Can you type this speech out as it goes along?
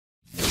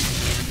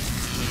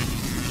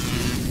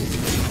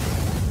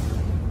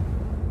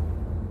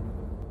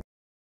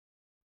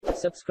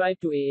Subscribe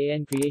to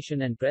AAN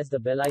Creation and press the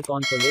bell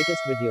icon for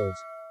latest videos.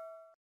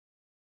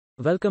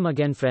 Welcome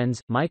again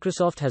friends.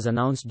 Microsoft has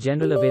announced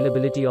general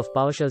availability of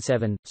PowerShell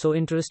 7, so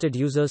interested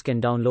users can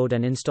download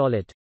and install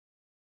it.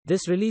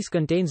 This release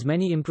contains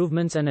many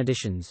improvements and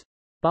additions.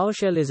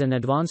 PowerShell is an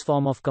advanced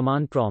form of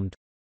command prompt.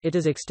 It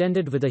is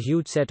extended with a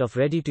huge set of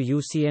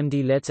ready-to-use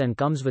cmdlets and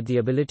comes with the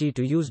ability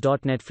to use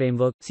 .NET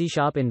Framework, C#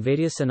 in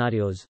various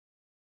scenarios.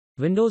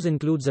 Windows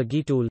includes a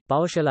GUI tool,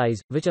 PowerShell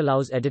ISE, which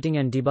allows editing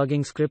and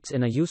debugging scripts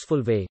in a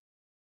useful way.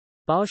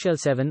 PowerShell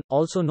 7,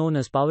 also known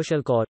as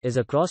PowerShell Core, is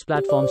a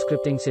cross-platform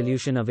scripting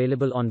solution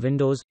available on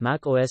Windows,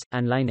 macOS,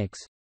 and Linux.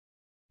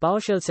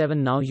 PowerShell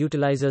 7 now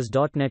utilizes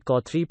 .NET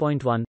Core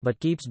 3.1, but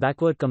keeps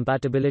backward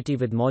compatibility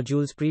with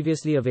modules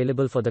previously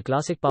available for the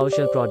classic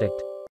PowerShell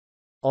product.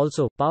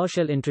 Also,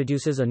 PowerShell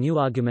introduces a new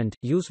argument,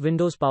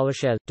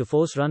 UseWindowsPowerShell, to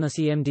force run a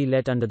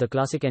cmdlet under the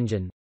classic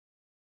engine.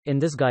 In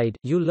this guide,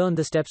 you'll learn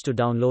the steps to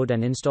download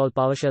and install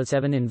PowerShell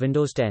 7 in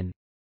Windows 10.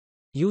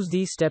 Use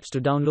these steps to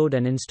download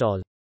and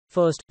install.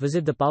 First,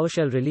 visit the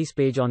PowerShell release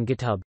page on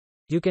GitHub.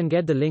 You can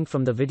get the link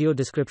from the video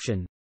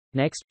description.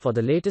 Next, for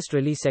the latest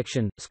release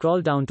section,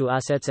 scroll down to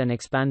Assets and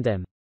expand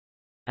them.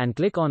 And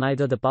click on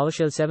either the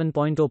PowerShell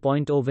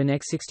 7.0.0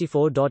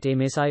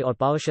 WinX64.amsi or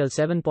PowerShell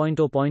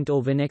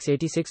 7.0.0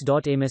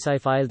 WinX86.amsi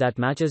file that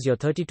matches your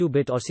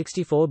 32-bit or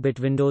 64-bit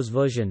Windows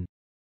version.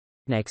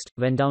 Next,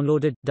 when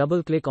downloaded,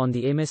 double-click on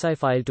the AMSI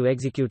file to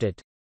execute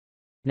it.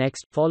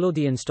 Next, follow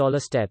the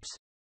installer steps.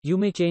 You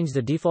may change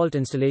the default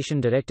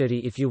installation directory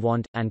if you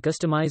want, and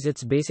customize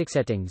its basic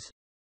settings.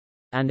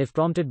 And if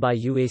prompted by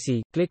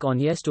UAC, click on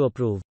Yes to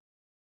approve.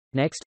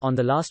 Next, on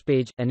the last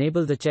page,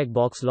 enable the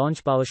checkbox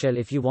Launch PowerShell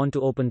if you want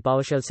to open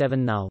PowerShell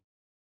 7 now.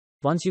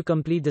 Once you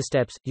complete the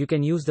steps, you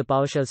can use the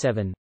PowerShell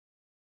 7.